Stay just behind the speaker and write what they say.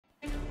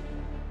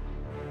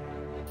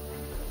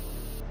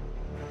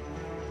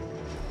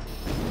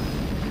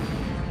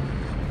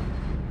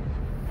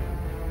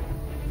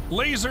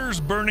Lasers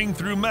burning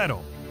through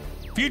metal,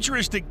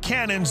 futuristic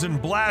cannons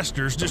and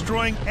blasters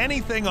destroying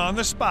anything on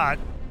the spot,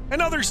 and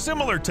other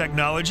similar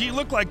technology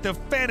look like the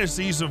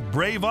fantasies of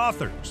brave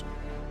authors.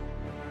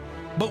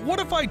 But what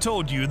if I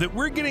told you that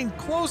we're getting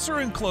closer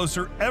and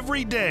closer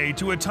every day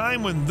to a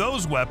time when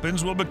those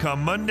weapons will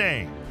become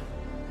mundane?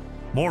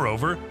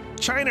 Moreover,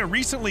 China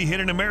recently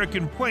hit an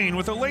American plane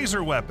with a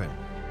laser weapon.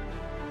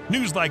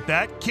 News like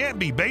that can't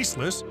be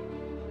baseless.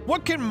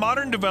 What can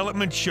modern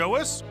development show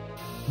us?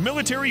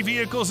 Military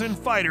vehicles and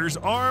fighters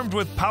armed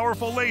with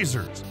powerful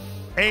lasers,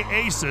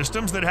 AA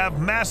systems that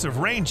have massive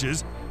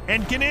ranges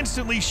and can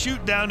instantly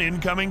shoot down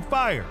incoming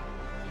fire,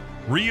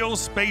 real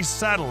space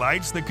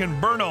satellites that can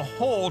burn a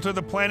hole to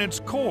the planet's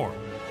core.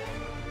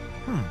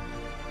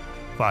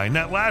 Fine,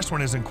 that last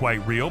one isn't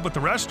quite real, but the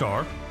rest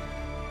are.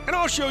 And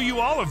I'll show you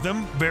all of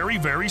them very,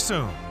 very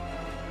soon.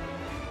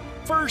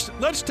 First,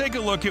 let's take a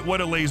look at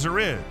what a laser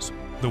is.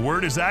 The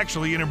word is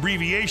actually an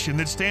abbreviation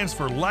that stands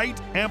for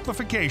light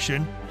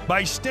amplification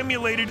by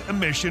stimulated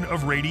emission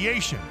of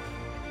radiation.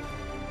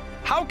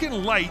 How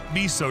can light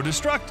be so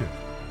destructive?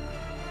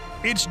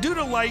 It's due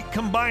to light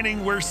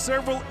combining where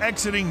several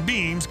exiting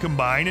beams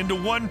combine into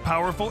one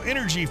powerful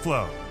energy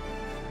flow.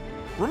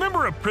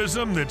 Remember a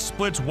prism that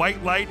splits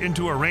white light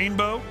into a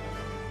rainbow?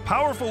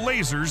 Powerful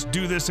lasers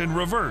do this in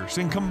reverse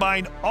and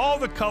combine all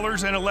the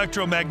colors and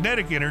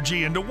electromagnetic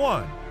energy into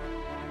one.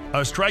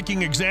 A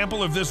striking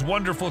example of this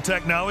wonderful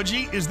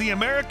technology is the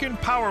American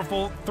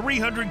powerful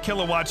 300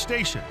 kilowatt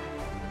station.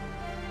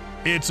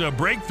 It's a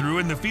breakthrough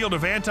in the field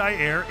of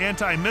anti-air,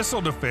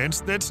 anti-missile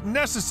defense that's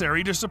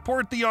necessary to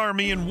support the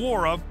Army in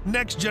war of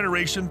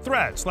next-generation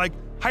threats like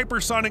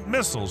hypersonic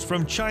missiles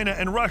from China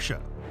and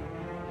Russia.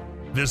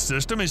 This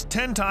system is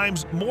 10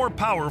 times more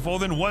powerful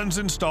than ones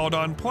installed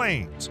on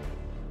planes.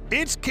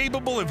 It's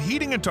capable of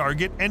heating a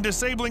target and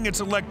disabling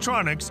its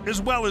electronics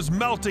as well as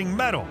melting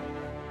metal.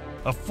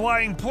 A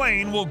flying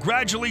plane will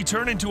gradually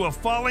turn into a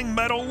falling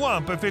metal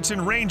lump if it's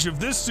in range of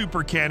this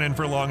super cannon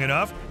for long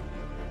enough.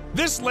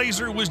 This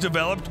laser was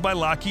developed by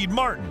Lockheed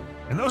Martin,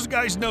 and those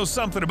guys know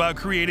something about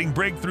creating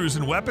breakthroughs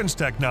in weapons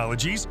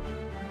technologies.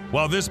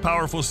 While this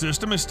powerful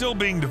system is still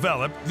being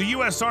developed, the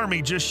U.S.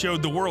 Army just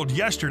showed the world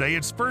yesterday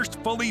its first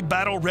fully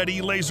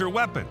battle-ready laser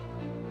weapon.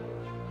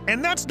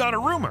 And that's not a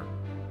rumor.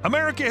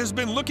 America has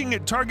been looking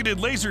at targeted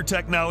laser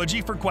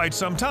technology for quite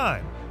some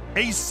time.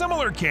 A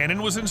similar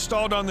cannon was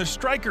installed on the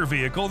Stryker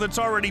vehicle that's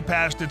already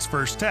passed its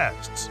first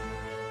tests.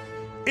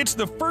 It's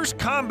the first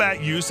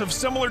combat use of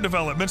similar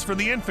developments for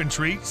the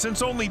infantry,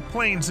 since only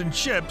planes and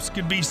ships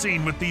could be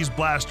seen with these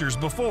blasters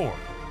before.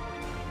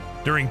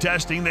 During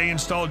testing, they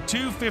installed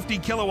two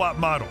 50-kilowatt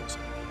models.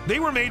 They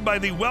were made by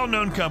the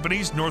well-known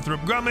companies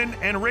Northrop Grumman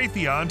and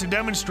Raytheon to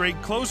demonstrate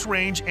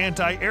close-range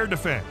anti-air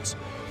defense.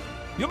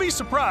 You'll be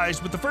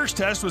surprised, but the first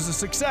test was a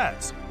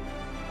success.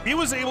 It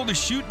was able to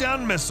shoot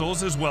down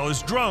missiles as well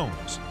as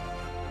drones.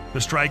 The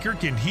Stryker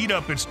can heat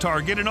up its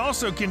target and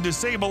also can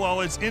disable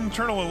all its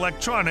internal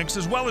electronics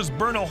as well as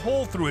burn a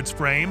hole through its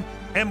frame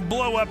and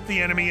blow up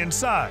the enemy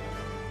inside.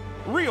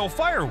 Real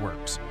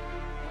fireworks.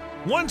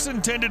 Once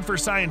intended for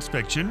science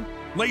fiction,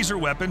 laser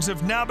weapons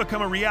have now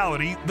become a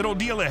reality that'll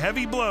deal a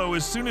heavy blow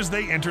as soon as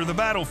they enter the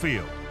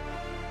battlefield.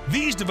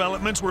 These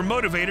developments were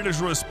motivated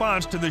as a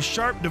response to the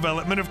sharp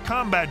development of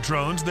combat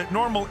drones that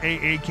normal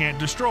AA can't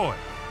destroy.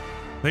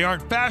 They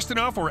aren't fast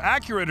enough or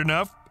accurate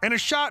enough, and a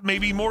shot may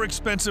be more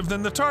expensive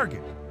than the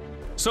target.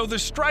 So the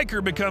Stryker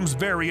becomes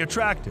very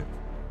attractive.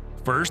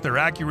 First, their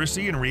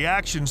accuracy and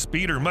reaction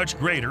speed are much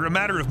greater, a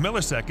matter of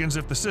milliseconds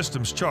if the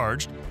system's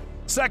charged.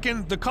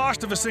 Second, the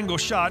cost of a single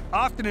shot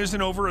often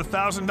isn't over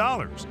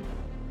 $1,000.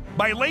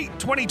 By late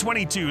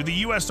 2022, the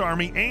U.S.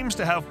 Army aims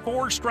to have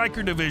 4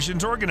 Stryker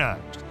divisions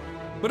organized,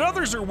 but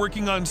others are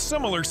working on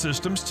similar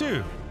systems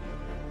too.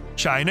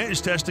 China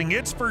is testing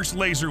its first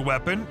laser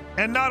weapon,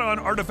 and not on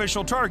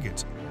artificial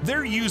targets.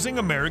 They're using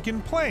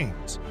American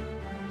planes.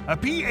 A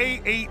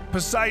PA-8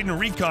 Poseidon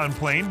recon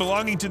plane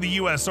belonging to the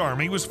U.S.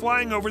 Army was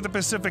flying over the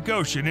Pacific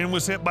Ocean and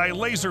was hit by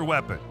laser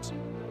weapons.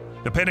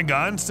 The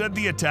Pentagon said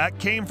the attack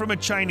came from a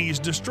Chinese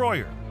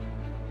destroyer.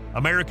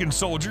 American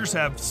soldiers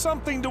have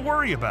something to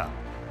worry about.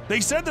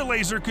 They said the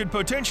laser could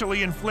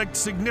potentially inflict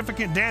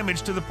significant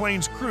damage to the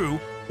plane's crew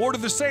or to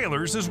the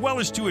sailors, as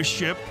well as to a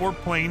ship or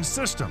plane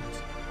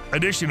systems.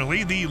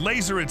 Additionally, the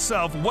laser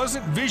itself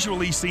wasn't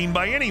visually seen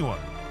by anyone.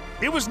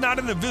 It was not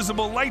in the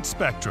visible light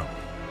spectrum.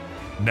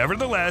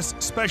 Nevertheless,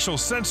 special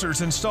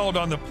sensors installed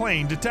on the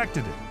plane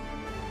detected it.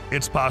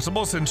 It's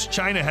possible, since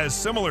China has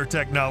similar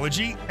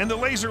technology, and the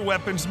laser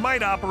weapons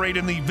might operate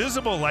in the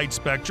visible light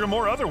spectrum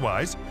or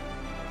otherwise.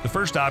 The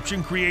first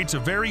option creates a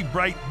very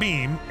bright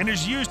beam and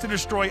is used to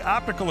destroy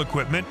optical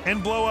equipment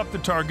and blow up the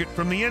target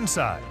from the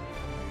inside.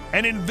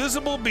 An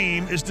invisible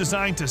beam is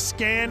designed to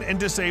scan and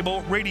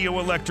disable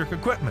radioelectric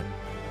equipment.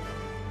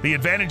 The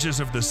advantages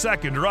of the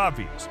second are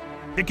obvious.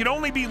 It can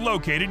only be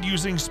located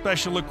using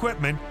special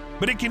equipment,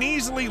 but it can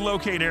easily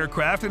locate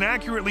aircraft and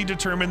accurately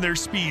determine their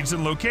speeds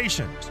and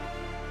locations.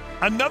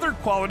 Another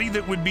quality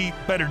that would be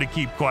better to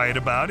keep quiet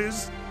about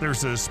is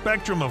there's a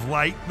spectrum of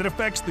light that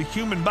affects the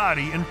human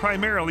body and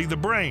primarily the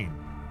brain.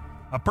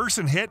 A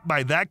person hit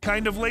by that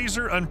kind of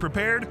laser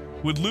unprepared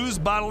would lose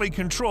bodily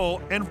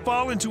control and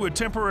fall into a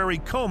temporary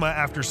coma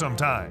after some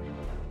time.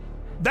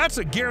 That's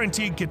a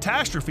guaranteed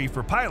catastrophe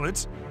for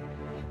pilots.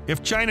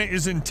 If China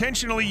is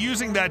intentionally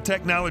using that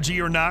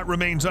technology or not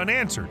remains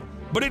unanswered,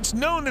 but it's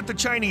known that the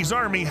Chinese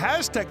army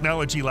has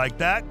technology like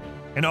that,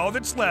 and all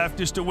that's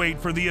left is to wait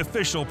for the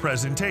official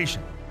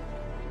presentation.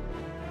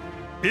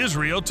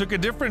 Israel took a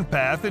different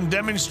path and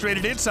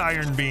demonstrated its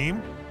Iron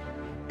Beam.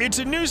 It's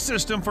a new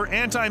system for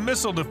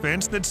anti-missile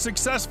defense that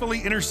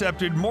successfully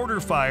intercepted mortar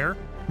fire,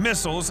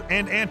 missiles,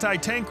 and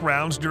anti-tank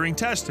rounds during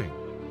testing.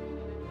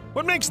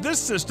 What makes this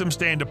system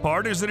stand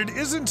apart is that it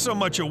isn't so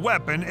much a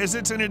weapon as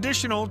it's an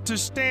additional to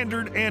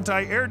standard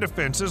anti-air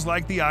defenses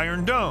like the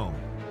Iron Dome.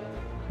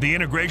 The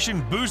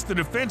integration boosts the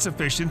defense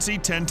efficiency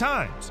 10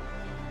 times.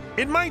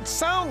 It might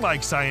sound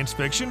like science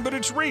fiction, but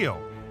it's real.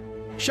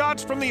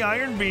 Shots from the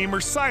Iron Beam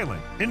are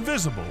silent,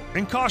 invisible,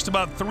 and cost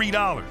about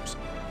 $3.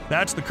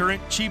 That's the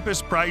current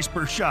cheapest price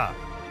per shot.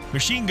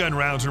 Machine gun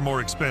rounds are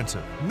more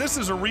expensive, and this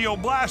is a real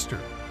blaster.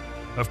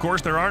 Of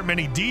course, there aren't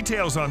many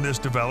details on this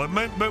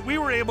development, but we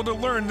were able to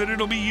learn that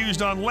it'll be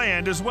used on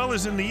land as well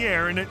as in the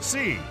air and at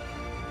sea.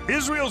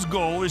 Israel's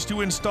goal is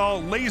to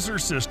install laser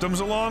systems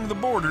along the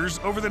borders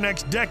over the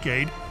next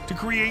decade to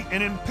create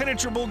an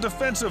impenetrable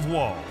defensive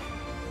wall.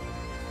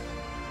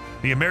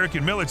 The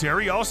American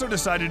military also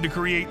decided to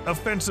create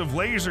offensive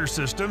laser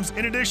systems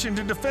in addition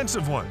to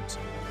defensive ones.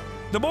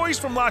 The boys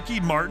from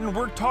Lockheed Martin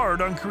worked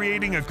hard on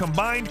creating a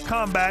combined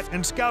combat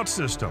and scout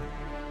system.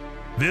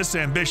 This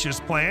ambitious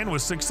plan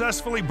was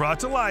successfully brought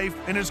to life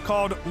and is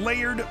called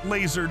layered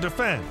laser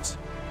defense.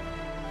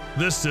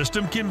 This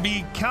system can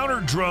be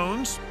counter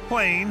drones,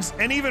 planes,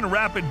 and even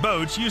rapid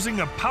boats using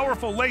a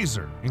powerful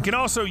laser, and can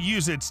also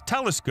use its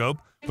telescope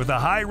with a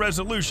high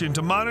resolution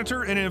to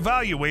monitor and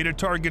evaluate a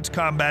target's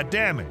combat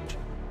damage.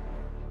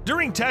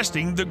 During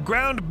testing, the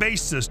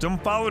ground-based system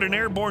followed an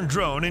airborne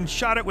drone and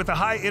shot it with a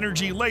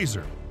high-energy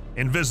laser,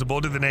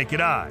 invisible to the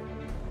naked eye.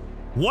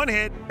 One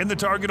hit and the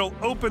target will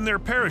open their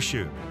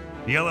parachute.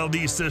 The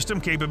LLD system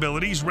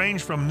capabilities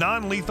range from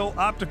non-lethal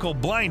optical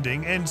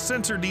blinding and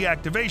sensor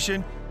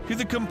deactivation to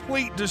the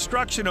complete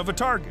destruction of a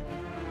target.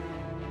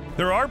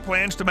 There are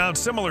plans to mount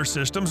similar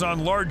systems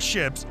on large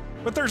ships,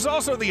 but there's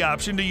also the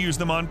option to use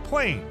them on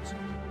planes.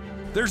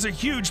 There's a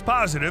huge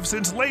positive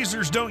since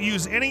lasers don't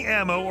use any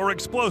ammo or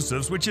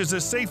explosives, which is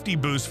a safety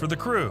boost for the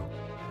crew.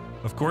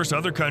 Of course,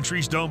 other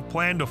countries don't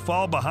plan to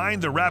fall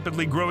behind the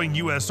rapidly growing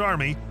U.S.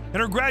 Army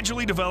and are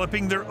gradually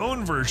developing their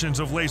own versions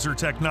of laser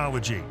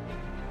technology.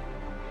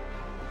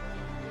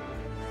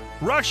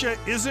 Russia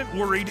isn't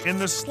worried in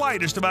the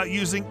slightest about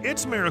using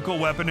its miracle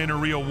weapon in a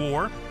real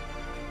war.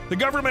 The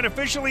government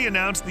officially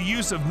announced the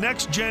use of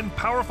next-gen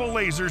powerful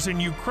lasers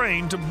in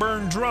Ukraine to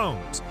burn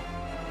drones.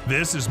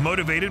 This is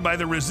motivated by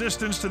the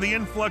resistance to the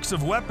influx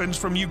of weapons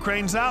from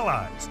Ukraine's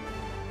allies.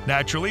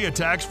 Naturally,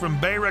 attacks from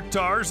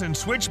Bayraktars and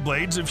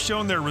Switchblades have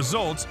shown their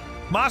results.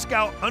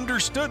 Moscow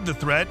understood the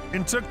threat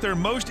and took their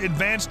most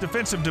advanced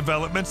defensive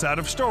developments out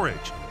of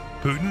storage.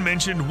 Putin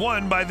mentioned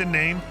one by the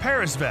name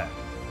Peresvet.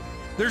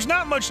 There's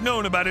not much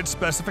known about its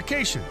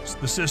specifications.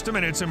 The system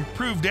and its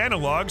improved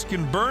analogs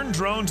can burn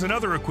drones and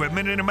other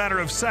equipment in a matter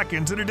of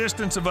seconds at a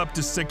distance of up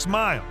to 6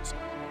 miles.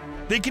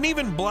 They can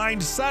even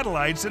blind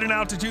satellites at an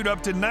altitude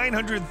up to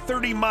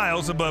 930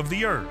 miles above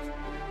the Earth.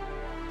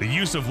 The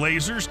use of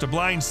lasers to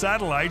blind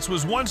satellites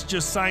was once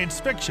just science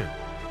fiction,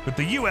 but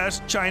the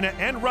US, China,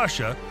 and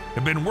Russia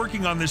have been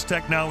working on this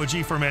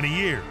technology for many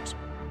years.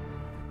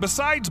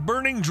 Besides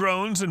burning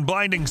drones and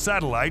blinding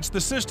satellites,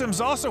 the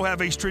systems also have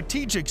a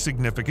strategic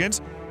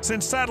significance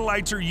since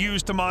satellites are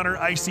used to monitor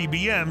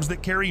ICBMs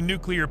that carry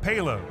nuclear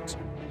payloads.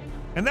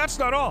 And that's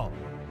not all.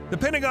 The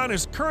Pentagon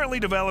is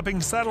currently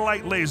developing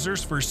satellite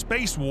lasers for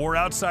space war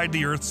outside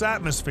the Earth's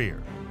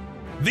atmosphere.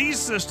 These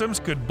systems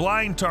could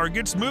blind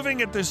targets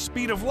moving at the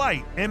speed of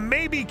light and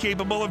may be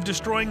capable of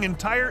destroying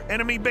entire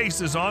enemy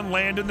bases on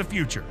land in the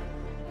future.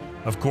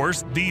 Of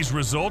course, these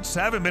results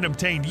haven't been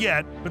obtained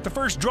yet, but the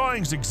first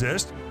drawings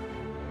exist.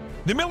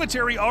 The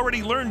military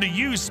already learned to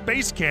use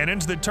space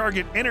cannons that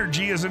target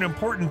energy as an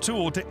important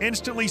tool to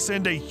instantly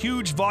send a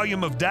huge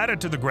volume of data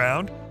to the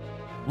ground.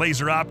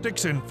 Laser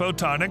optics and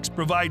photonics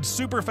provide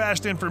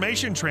super-fast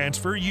information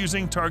transfer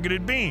using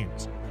targeted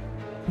beams.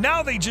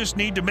 Now they just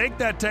need to make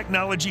that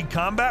technology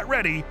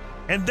combat-ready,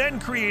 and then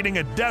creating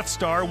a Death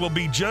Star will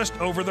be just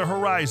over the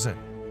horizon.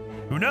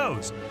 Who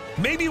knows?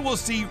 Maybe we'll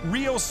see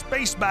real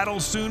space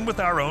battles soon with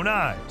our own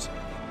eyes.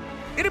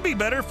 It'd be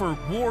better for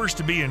wars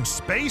to be in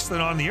space than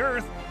on the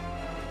Earth.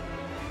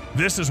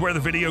 This is where the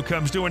video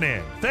comes to an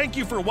end. Thank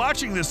you for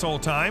watching this whole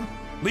time.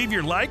 Leave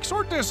your likes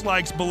or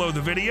dislikes below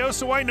the video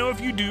so I know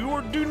if you do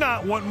or do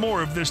not want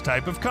more of this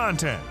type of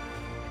content.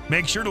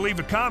 Make sure to leave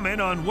a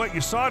comment on what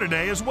you saw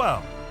today as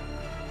well.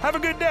 Have a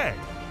good day,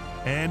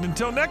 and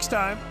until next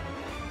time,